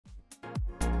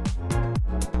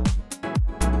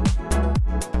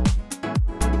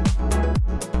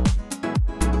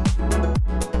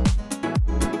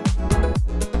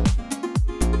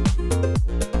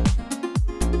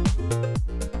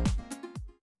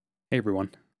Hey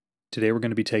everyone. Today we're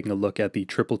going to be taking a look at the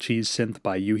triplecheese synth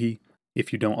by Yuhi.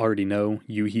 If you don't already know,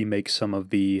 Yuhi makes some of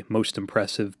the most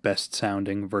impressive, best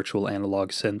sounding virtual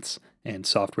analog synths and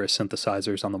software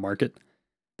synthesizers on the market.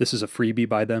 This is a freebie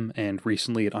by them, and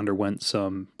recently it underwent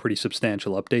some pretty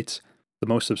substantial updates. The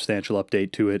most substantial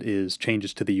update to it is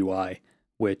changes to the UI,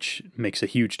 which makes a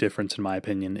huge difference in my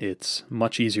opinion. It's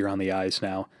much easier on the eyes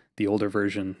now. The older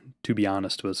version, to be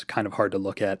honest, was kind of hard to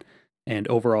look at. And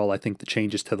overall, I think the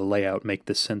changes to the layout make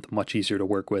this synth much easier to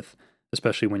work with,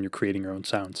 especially when you're creating your own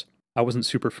sounds. I wasn't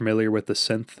super familiar with the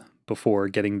synth before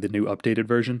getting the new updated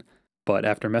version, but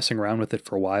after messing around with it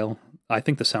for a while, I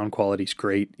think the sound quality's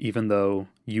great. Even though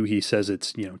Yuhi says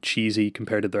it's, cheesy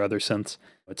compared to their other synths,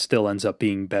 it still ends up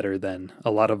being better than a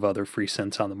lot of other free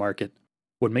synths on the market.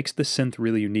 What makes this synth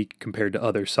really unique compared to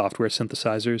other software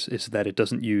synthesizers is that it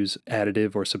doesn't use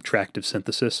additive or subtractive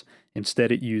synthesis.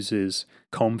 Instead, it uses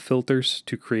comb filters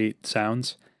to create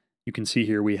sounds. You can see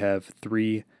here we have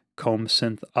 3 comb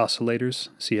synth oscillators,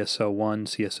 CSO1,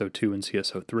 CSO2, and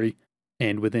CSO3.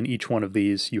 And within each one of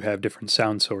these, you have different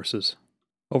sound sources.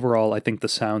 Overall, I think the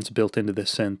sounds built into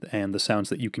this synth and the sounds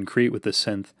that you can create with this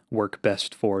synth work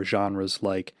best for genres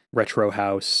like retro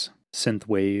house,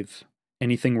 synthwave,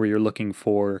 anything where you're looking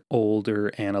for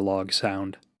older analog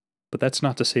sound. But that's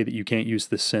not to say that you can't use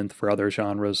this synth for other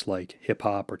genres like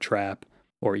hip-hop or trap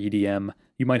or EDM.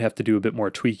 You might have to do a bit more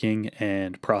tweaking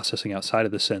and processing outside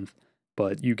of the synth,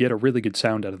 but you get a really good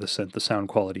sound out of the synth. The sound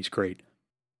quality's great.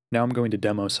 Now I'm going to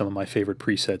demo some of my favorite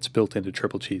presets built into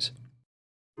triplecheese.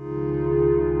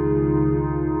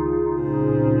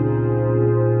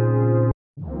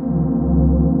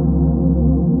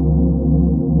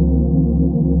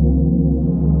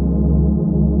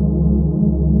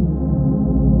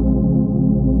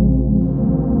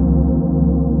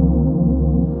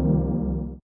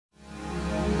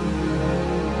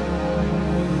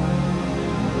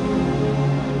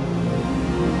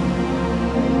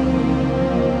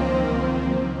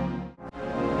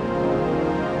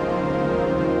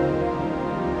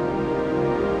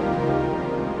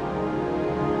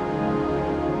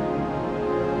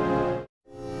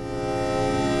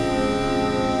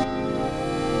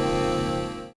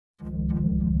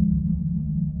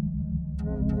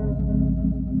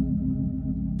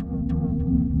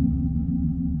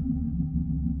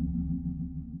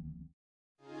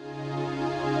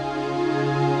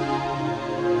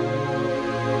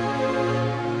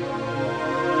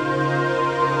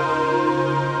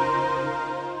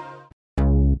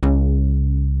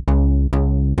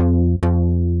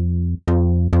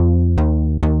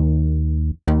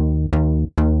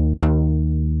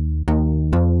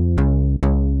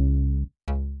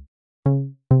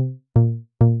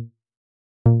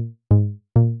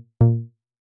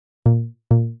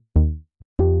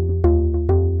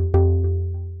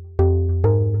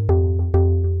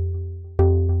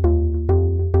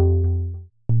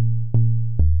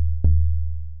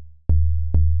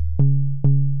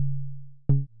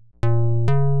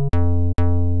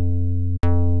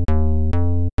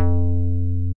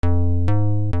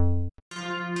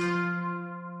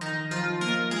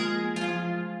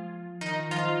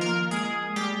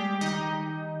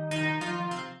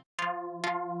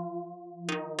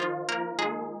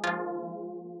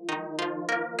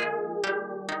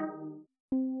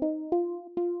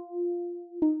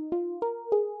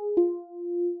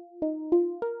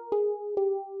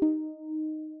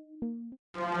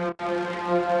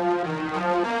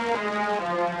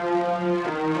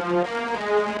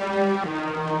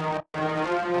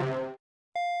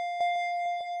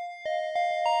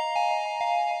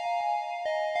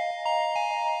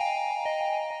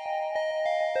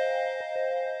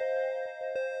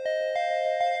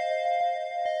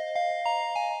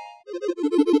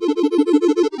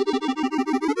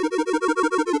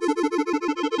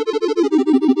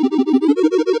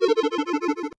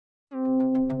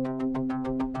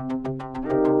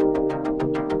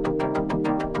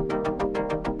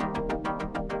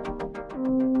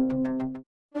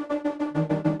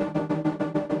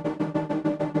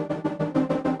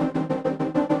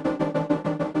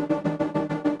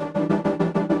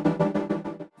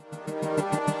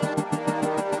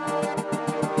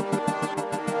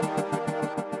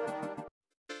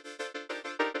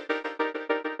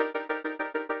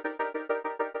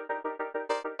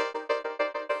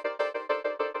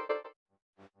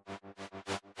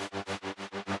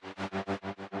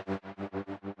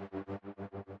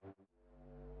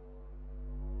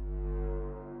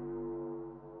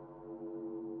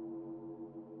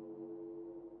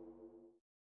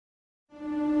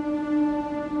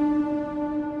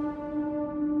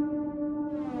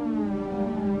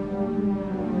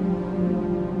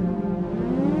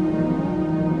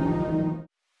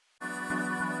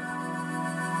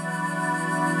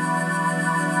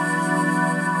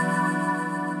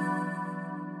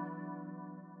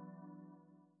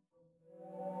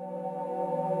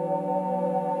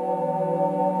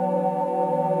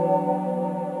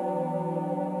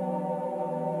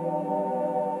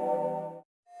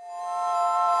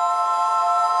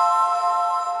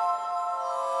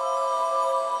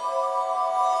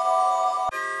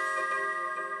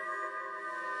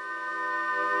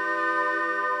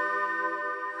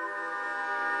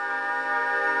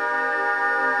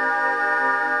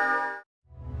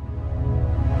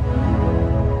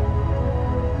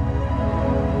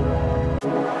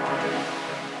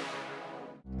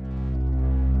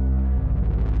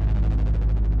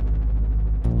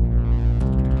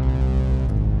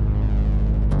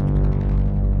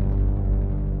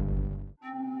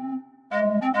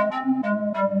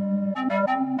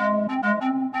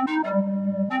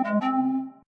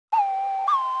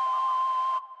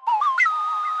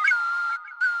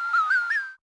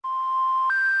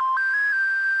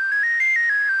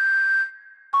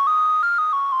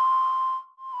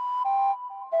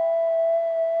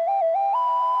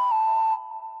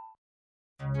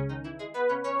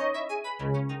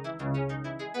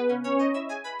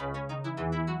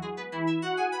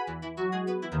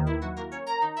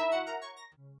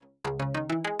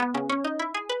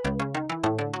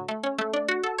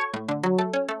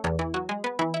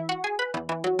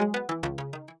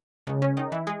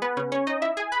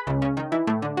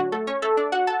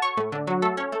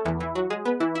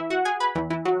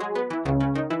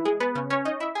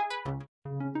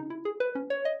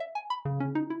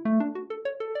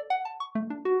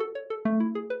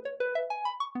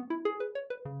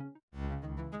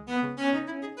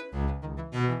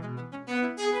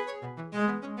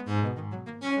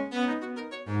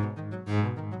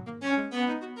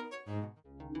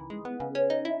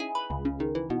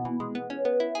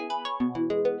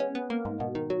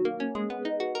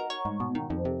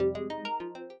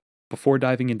 Before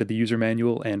diving into the user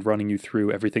manual and running you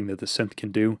through everything that the synth can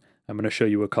do, I'm going to show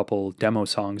you a couple demo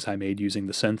songs I made using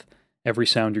the synth. Every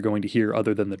sound you're going to hear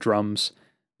other than the drums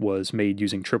was made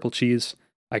using triplecheese.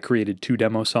 I created 2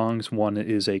 demo songs. One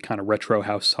is a kind of retro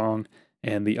house song,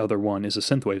 and the other one is a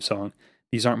synthwave song.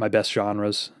 These aren't my best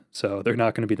genres, so they're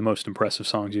not going to be the most impressive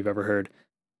songs you've ever heard,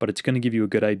 but it's going to give you a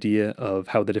good idea of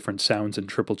how the different sounds in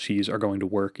triplecheese are going to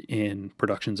work in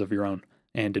productions of your own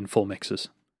and in full mixes.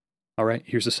 Alright,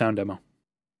 here's a sound demo.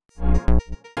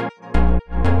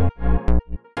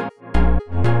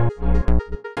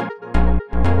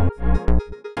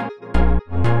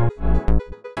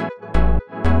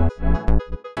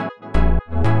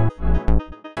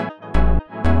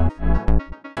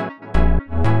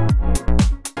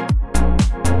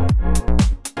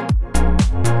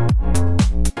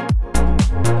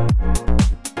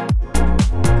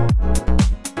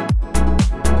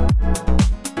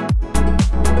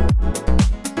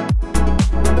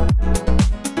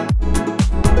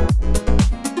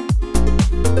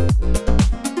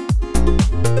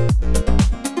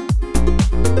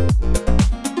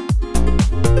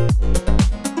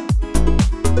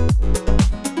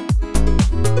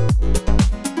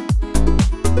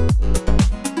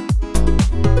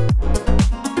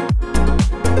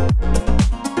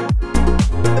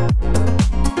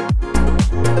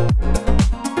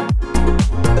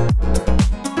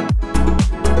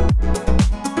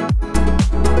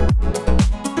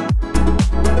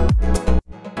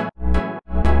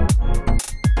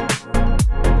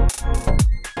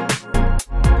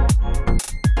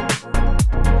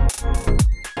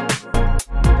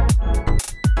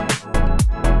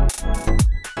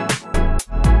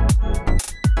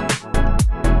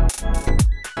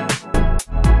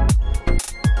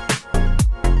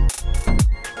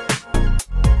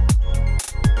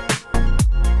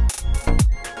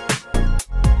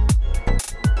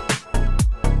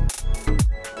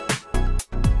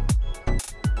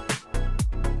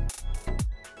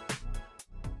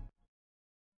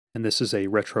 And this is a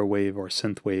retro wave or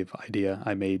synthwave idea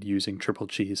I made using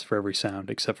triplecheese for every sound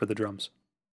except for the drums.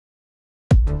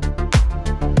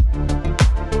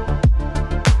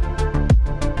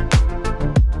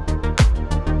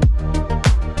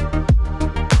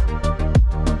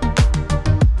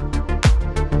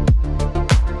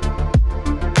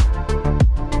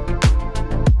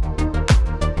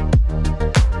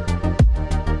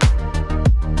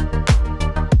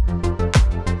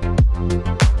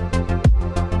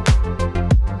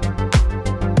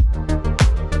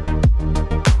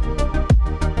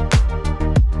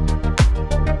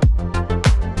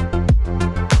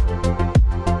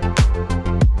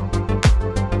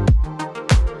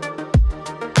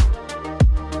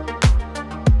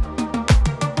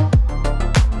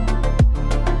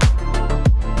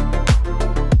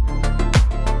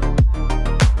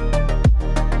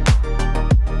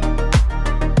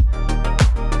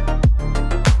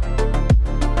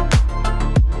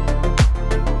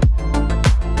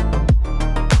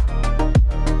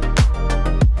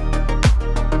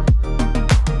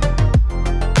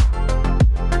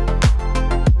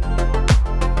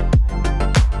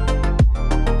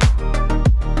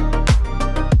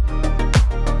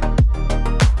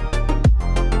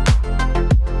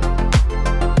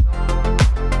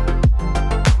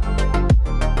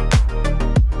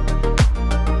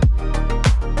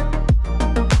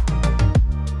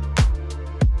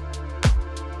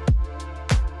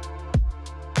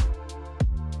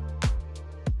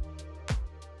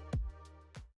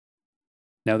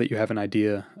 Now that you have an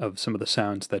idea of some of the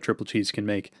sounds that triplecheese can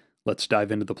make, let's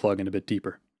dive into the plugin a bit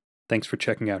deeper. Thanks for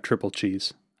checking out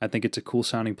triplecheese. I think it's a cool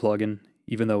sounding plugin,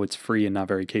 even though it's free and not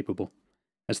very capable.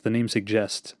 As the name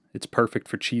suggests, it's perfect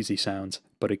for cheesy sounds,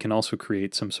 but it can also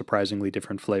create some surprisingly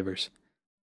different flavors.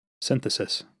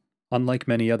 Synthesis. Unlike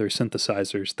many other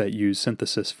synthesizers that use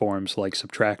synthesis forms like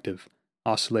subtractive,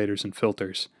 oscillators and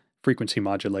filters, frequency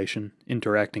modulation,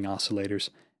 interacting oscillators,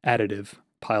 additive,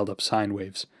 piled up sine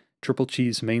waves,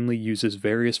 triplecheese mainly uses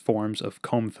various forms of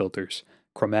comb filters,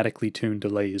 chromatically tuned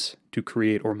delays, to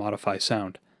create or modify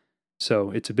sound.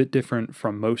 So it's a bit different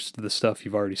from most of the stuff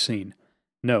you've already seen.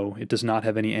 No, it does not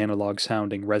have any analog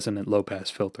sounding resonant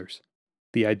low-pass filters.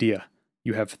 The idea: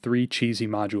 you have 3 cheesy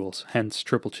modules, hence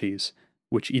triplecheese,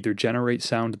 which either generate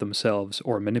sound themselves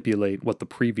or manipulate what the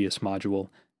previous module,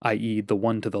 i.e. the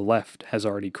one to the left, has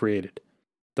already created.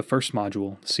 The first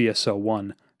module,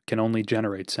 CSO1, can only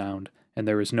generate sound, and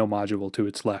there is no module to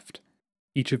its left.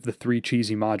 Each of the 3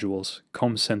 cheesy modules,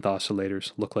 comb synth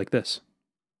oscillators, look like this.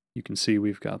 You can see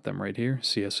we've got them right here,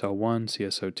 CSO1,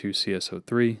 CSO2,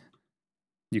 CSO3.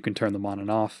 You can turn them on and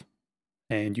off,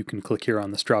 and you can click here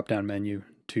on this drop-down menu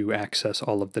to access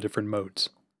all of the different modes.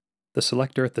 The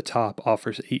selector at the top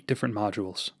offers 8 different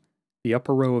modules. The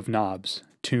upper row of knobs,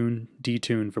 tune,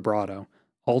 detune, vibrato,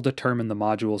 all determine the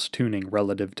module's tuning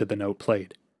relative to the note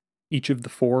played. Each of the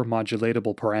 4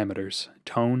 modulatable parameters,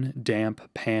 tone, damp,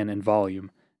 pan, and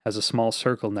volume, has a small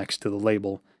circle next to the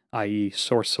label, i.e.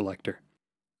 source selector.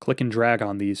 Click and drag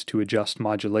on these to adjust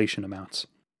modulation amounts.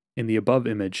 In the above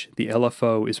image, the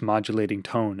LFO is modulating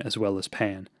tone as well as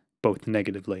pan, both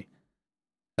negatively.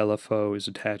 LFO is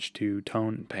attached to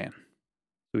tone and pan.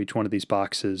 So each one of these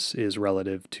boxes is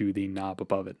relative to the knob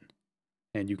above it.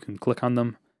 And you can click on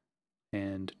them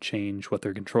and change what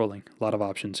they're controlling. A lot of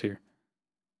options here.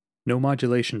 No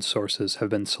modulation sources have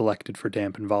been selected for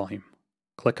damp and volume.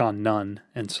 Click on None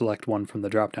and select one from the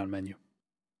drop-down menu.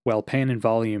 While pan and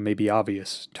volume may be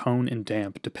obvious, tone and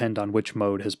damp depend on which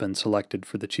mode has been selected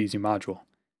for the cheesy module.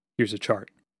 Here's a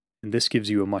chart. And this gives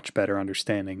you a much better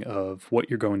understanding of what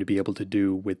you're going to be able to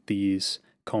do with these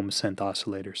comb synth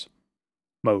oscillators.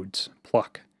 Modes.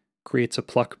 Pluck. Creates a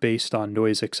pluck based on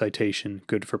noise excitation,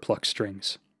 good for pluck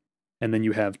strings. And then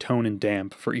you have tone and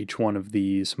damp for each one of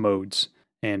these modes,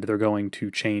 and they're going to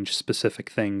change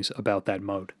specific things about that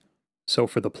mode. So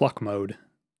for the pluck mode,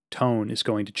 tone is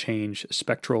going to change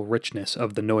spectral richness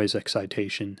of the noise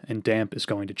excitation, and damp is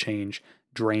going to change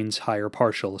drains higher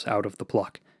partials out of the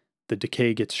pluck. The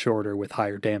decay gets shorter with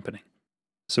higher dampening.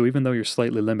 So even though you're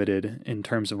slightly limited in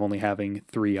terms of only having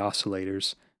 3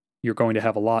 oscillators, you're going to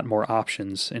have a lot more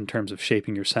options in terms of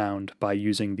shaping your sound by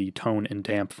using the tone and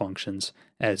damp functions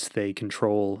as they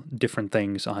control different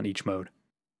things on each mode.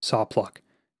 Saw pluck.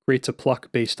 Creates a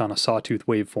pluck based on a sawtooth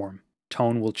waveform.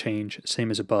 Tone will change,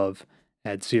 same as above.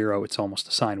 At 0, it's almost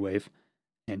a sine wave.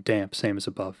 And damp, same as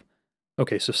above.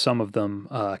 Okay, so some of them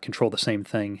control the same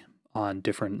thing on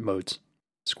different modes.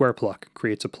 Square pluck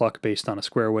creates a pluck based on a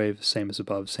square wave, same as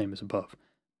above, same as above.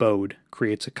 Bowed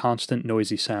creates a constant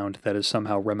noisy sound that is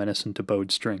somehow reminiscent to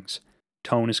bowed strings.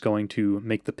 Tone is going to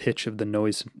make the pitch of the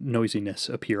noisiness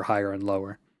appear higher and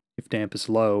lower. If damp is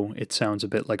low, it sounds a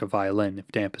bit like a violin. If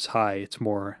damp is high, it's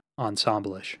more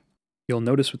ensemble-ish. You'll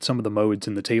notice with some of the modes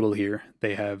in the table here,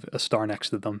 they have a star next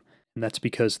to them, and that's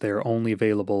because they're only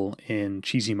available in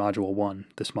Cheesy Module 1,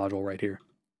 this module right here.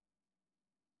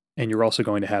 And you're also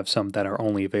going to have some that are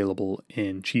only available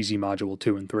in Cheesy Module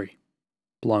 2 and 3.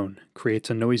 Blown creates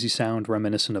a noisy sound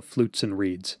reminiscent of flutes and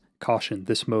reeds. Caution,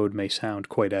 this mode may sound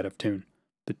quite out of tune.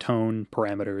 The tone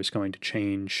parameter is going to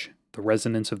change. The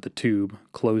resonance of the tube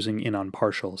closing in on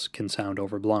partials can sound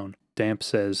overblown. Damp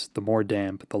says the more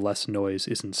damp, the less noise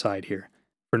is inside here.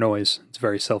 For noise, it's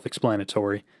very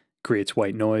self-explanatory. Creates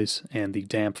white noise, and the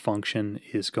damp function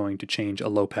is going to change a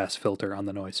low-pass filter on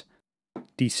the noise.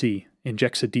 DC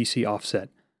injects a DC offset,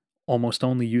 almost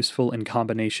only useful in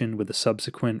combination with a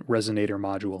subsequent resonator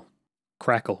module.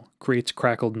 Crackle creates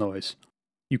crackled noise.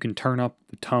 You can turn up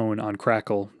the tone on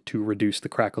crackle to reduce the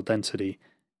crackle density,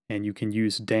 and you can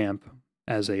use damp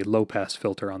as a low-pass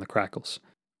filter on the crackles.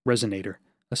 Resonator,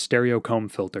 a stereo comb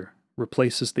filter,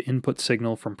 replaces the input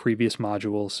signal from previous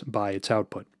modules by its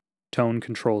output. Tone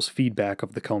controls feedback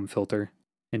of the comb filter,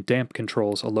 and damp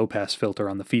controls a low-pass filter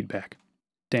on the feedback.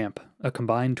 Damp, a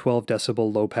combined 12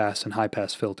 decibel low-pass and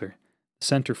high-pass filter. The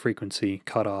center frequency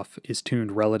cutoff is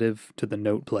tuned relative to the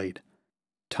note played.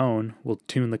 Tone will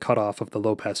tune the cutoff of the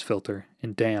low-pass filter,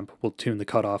 and damp will tune the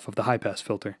cutoff of the high-pass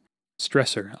filter.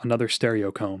 Stressor, another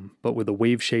stereo comb, but with a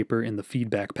wave shaper in the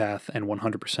feedback path and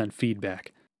 100%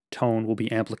 feedback. Tone will be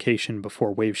amplification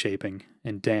before wave shaping,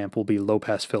 and damp will be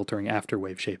low-pass filtering after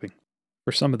wave shaping.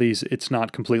 For some of these, it's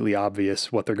not completely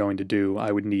obvious what they're going to do.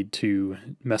 I would need to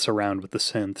mess around with the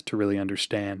synth to really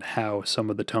understand how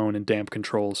some of the tone and damp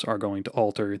controls are going to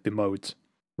alter the modes.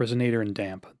 Resonator and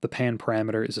damp. The pan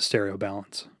parameter is a stereo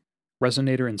balance.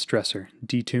 Resonator and stressor.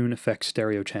 Detune affects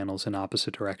stereo channels in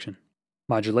opposite direction.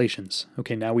 Modulations.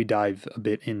 Okay, now we dive a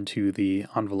bit into the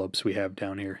envelopes we have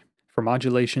down here. For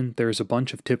modulation, there is a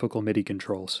bunch of typical MIDI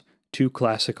controls. 2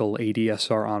 classical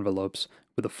ADSR envelopes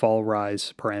with a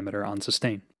fall-rise parameter on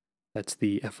sustain. That's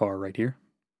the FR right here.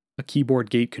 A keyboard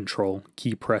gate control,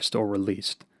 key pressed or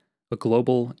released. A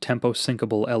global tempo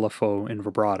syncable LFO and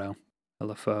vibrato.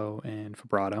 LFO and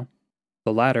vibrato.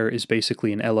 The latter is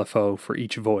basically an LFO for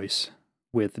each voice,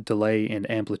 with delay and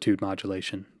amplitude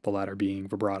modulation, the latter being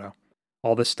vibrato.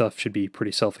 All this stuff should be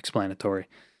pretty self-explanatory.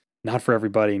 Not for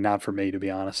everybody, not for me, to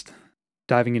be honest.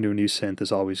 Diving into a new synth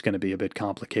is always going to be a bit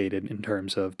complicated in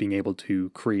terms of being able to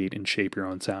create and shape your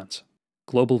own sounds.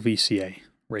 Global VCA,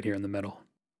 right here in the middle.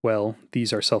 Well,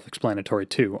 these are self-explanatory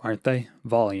too, aren't they?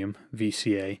 Volume,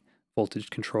 VCA,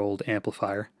 voltage-controlled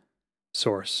amplifier.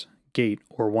 Source, gate,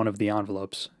 or one of the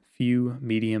envelopes. Few,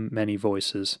 medium, many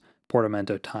voices,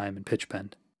 portamento time, and pitch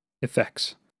bend.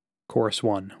 Effects. Chorus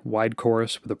 1, wide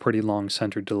chorus with a pretty long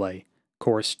centered delay.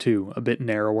 Chorus 2, a bit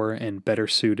narrower and better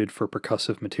suited for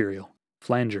percussive material.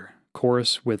 Flanger,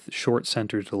 chorus with short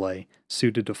center delay,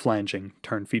 suited to flanging,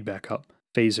 turn feedback up.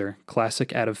 Phaser,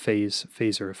 classic out of phase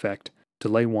phaser effect.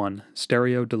 Delay 1,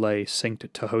 stereo delay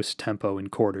synced to host tempo in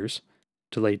quarters.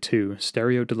 Delay 2,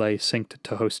 stereo delay synced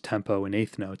to host tempo in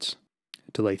eighth notes.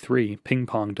 Delay 3, ping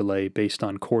pong delay based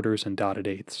on quarters and dotted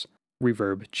eighths.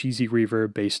 Reverb, cheesy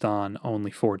reverb based on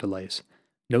only 4 delays.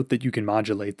 Note that you can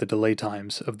modulate the delay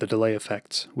times of the delay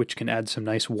effects, which can add some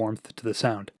nice warmth to the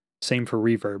sound. Same for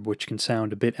reverb, which can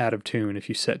sound a bit out of tune if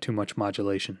you set too much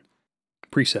modulation.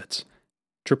 Presets.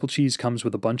 Triple Cheese comes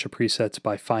with a bunch of presets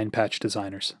by fine patch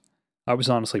designers. I was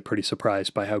honestly pretty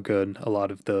surprised by how good a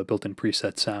lot of the built-in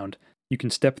presets sound. You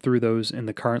can step through those in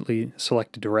the currently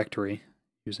selected directory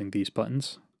using these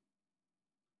buttons,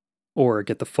 or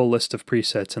get the full list of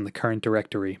presets in the current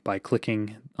directory by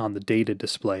clicking on the data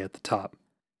display at the top.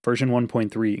 Version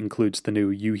 1.3 includes the new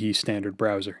UHI standard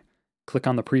browser. Click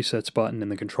on the presets button in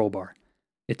the control bar.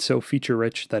 It's so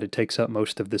feature-rich that it takes up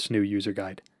most of this new user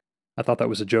guide. I thought that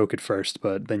was a joke at first,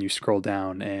 but then you scroll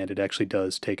down and it actually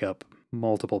does take up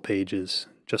multiple pages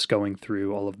just going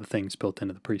through all of the things built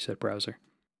into the preset browser.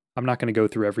 I'm not going to go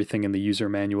through everything in the user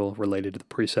manual related to the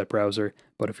preset browser,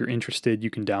 but if you're interested, you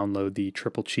can download the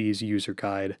Triple Cheese user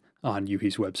guide on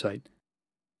UHI's website.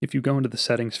 If you go into the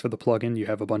settings for the plugin, you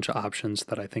have a bunch of options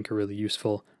that I think are really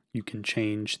useful. You can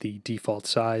change the default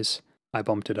size. I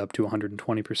bumped it up to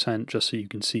 120% just so you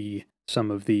can see some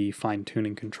of the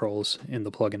fine-tuning controls in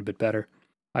the plugin a bit better.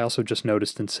 I also just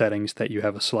noticed in settings that you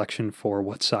have a selection for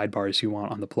what sidebars you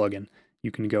want on the plugin.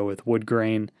 You can go with wood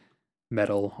grain,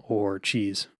 metal, or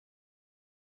cheese.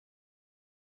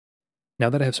 Now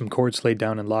that I have some chords laid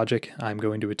down in Logic, I'm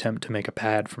going to attempt to make a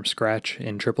pad from scratch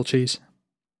in Triple Cheese.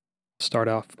 Start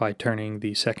off by turning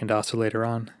the second oscillator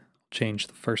on. Change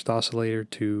the first oscillator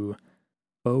to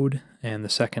bowed and the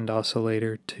second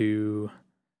oscillator to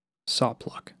saw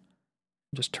pluck.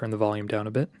 Just turn the volume down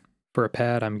a bit. For a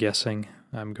pad, I'm guessing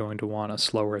I'm going to want a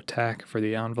slower attack for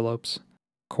the envelopes.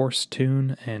 Coarse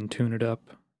tune and tune it up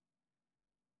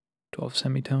 12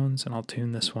 semitones, and I'll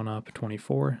tune this one up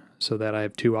 24 so that I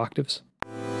have 2 octaves.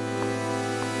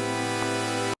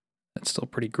 That's still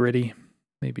pretty gritty.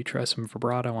 Maybe try some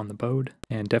vibrato on the bowed,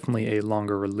 and definitely a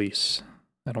longer release.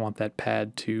 I don't want that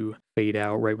pad to fade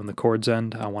out right when the chords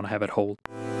end. I want to have it hold.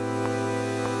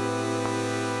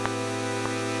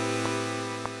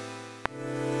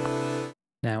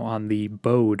 Now on the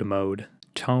bowed mode,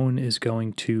 tone is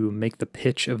going to make the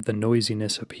pitch of the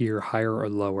noisiness appear higher or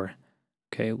lower.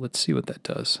 Okay, let's see what that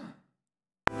does.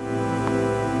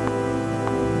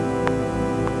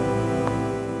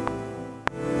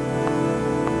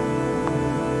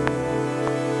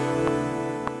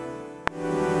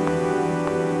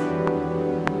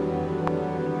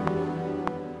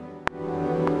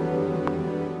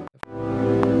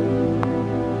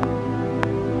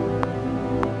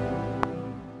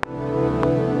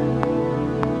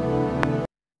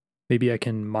 Maybe I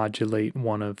can modulate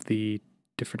one of the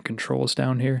different controls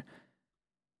down here.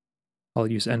 I'll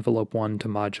use envelope 1 to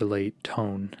modulate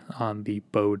tone on the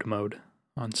bowed mode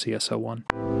on CSO1.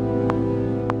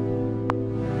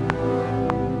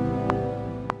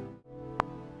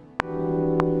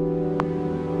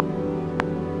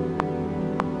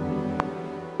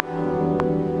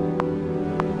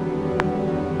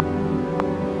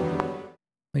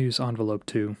 I'll use envelope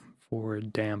 2 for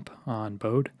damp on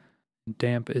bowed.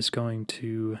 Damp is going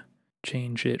to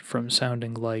change it from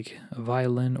sounding like a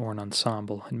violin or an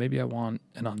ensemble, and maybe I want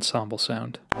an ensemble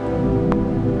sound.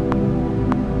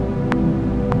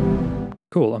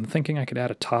 Cool, I'm thinking I could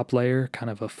add a top layer, kind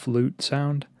of a flute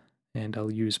sound, and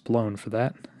I'll use blown for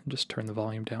that. Just turn the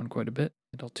volume down quite a bit,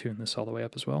 and I'll tune this all the way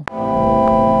up as well.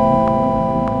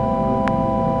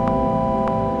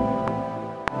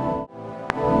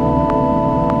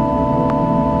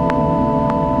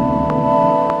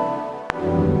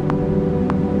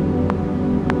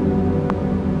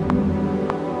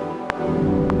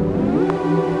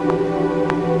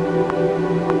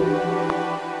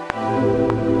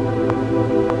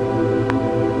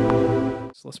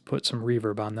 Let's put some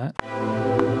reverb on that.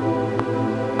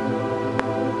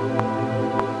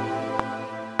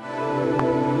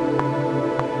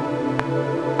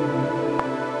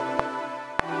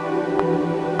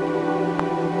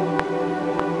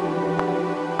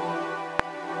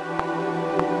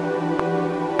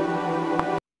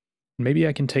 Maybe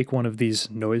I can take one of these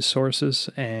noise sources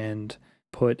and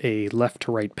put a left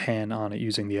to right pan on it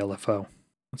using the LFO.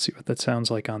 Let's see what that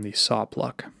sounds like on the saw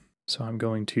pluck. So I'm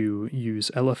going to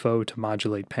use LFO to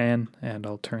modulate pan, and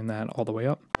I'll turn that all the way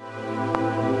up.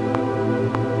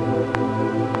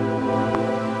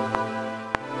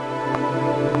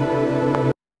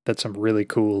 That's some really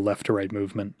cool left to right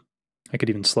movement. I could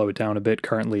even slow it down a bit.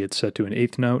 Currently it's set to an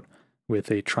eighth note with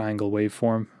a triangle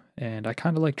waveform, and I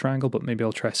kind of like triangle, but maybe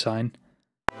I'll try sine.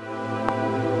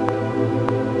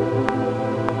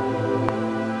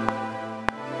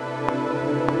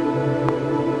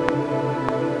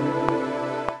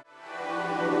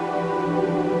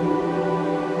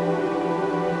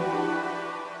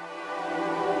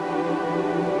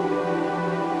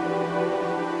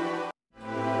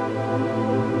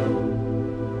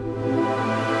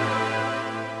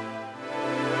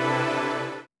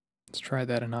 Let's try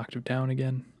that an octave down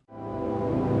again.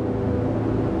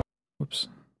 Whoops.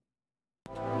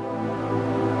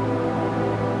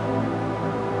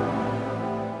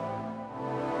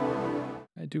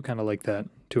 I do kind of like that,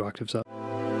 2 octaves up.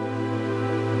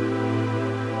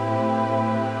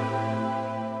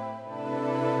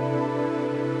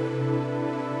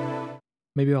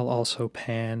 Maybe I'll also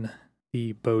pan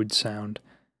the bowed sound.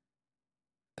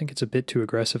 I think it's a bit too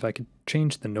aggressive. I could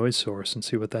change the noise source and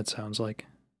see what that sounds like.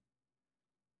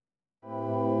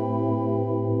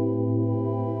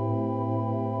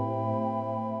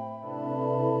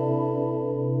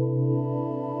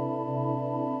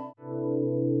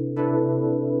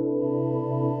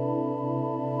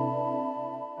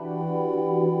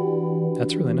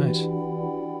 That's really nice.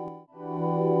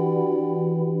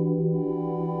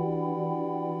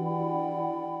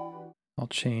 I'll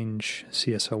change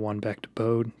CSO1 back to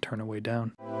bowed, turn it way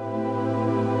down.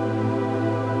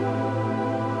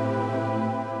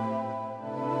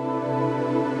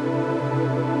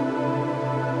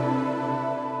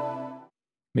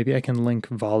 Maybe I can link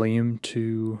volume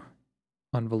to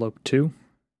envelope 2.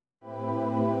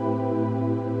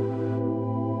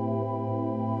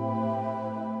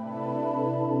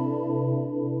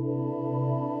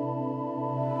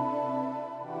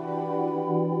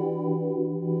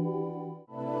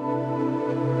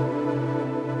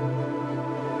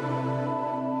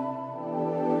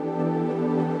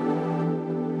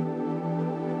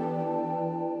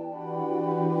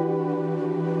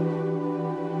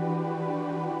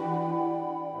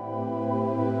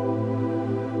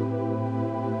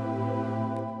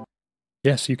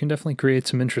 Yes, you can definitely create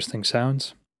some interesting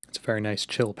sounds. It's a very nice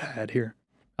chill pad here.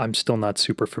 I'm still not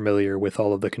super familiar with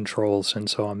all of the controls, and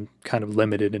so I'm kind of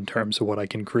limited in terms of what I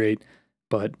can create.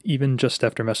 But even just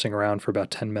after messing around for about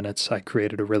 10 minutes, I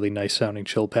created a really nice sounding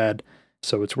chill pad,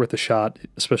 so it's worth a shot,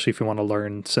 especially if you want to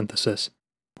learn synthesis.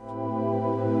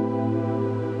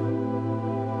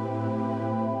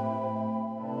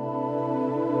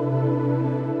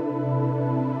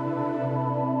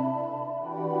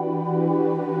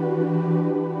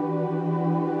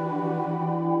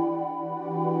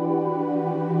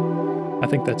 I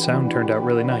think that sound turned out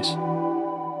really nice.